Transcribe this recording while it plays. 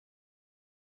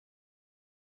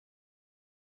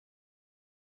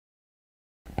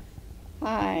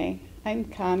Hi, I'm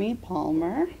Connie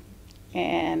Palmer,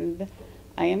 and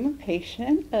I am a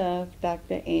patient of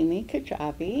Dr. Amy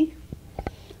Khajav.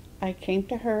 I came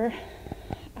to her,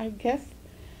 I guess,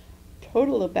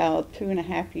 total about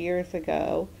 2.5 years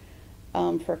ago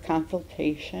for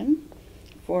consultation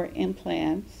for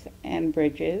implants and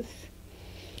bridges.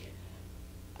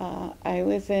 I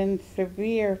was in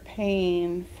severe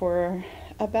pain for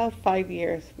about 5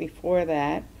 years before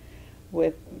that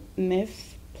with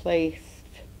misplaced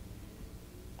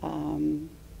um,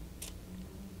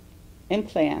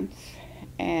 implants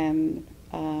and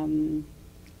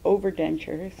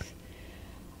overdentures.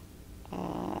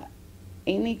 Uh,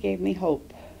 Amy gave me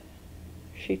hope.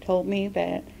 She told me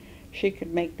that she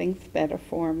could make things better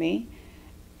for me,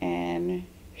 and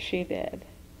she did.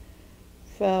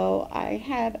 So I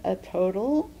had a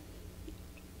total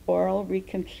oral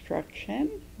reconstruction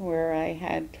where I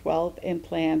had 12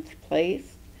 implants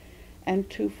placed and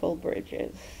 2 full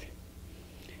bridges.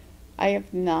 I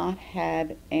have not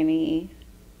had any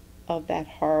of that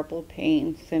horrible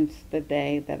pain since the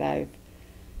day that I've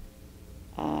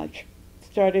uh,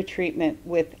 started treatment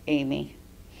with Amy.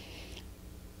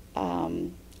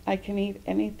 I can eat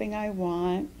anything I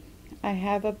want. I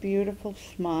have a beautiful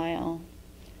smile.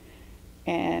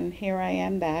 And here I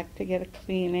am back to get a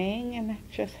cleaning and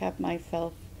just have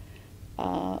myself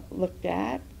looked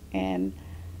at. And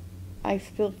I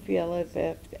still feel as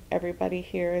if everybody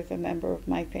here is a member of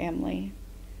my family.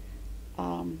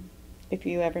 If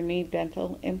you ever need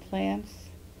dental implants,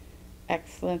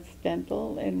 Excellence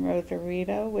Dental in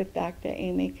Rosarito with Dr.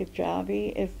 Amy Khajav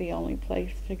is the only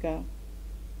place to go.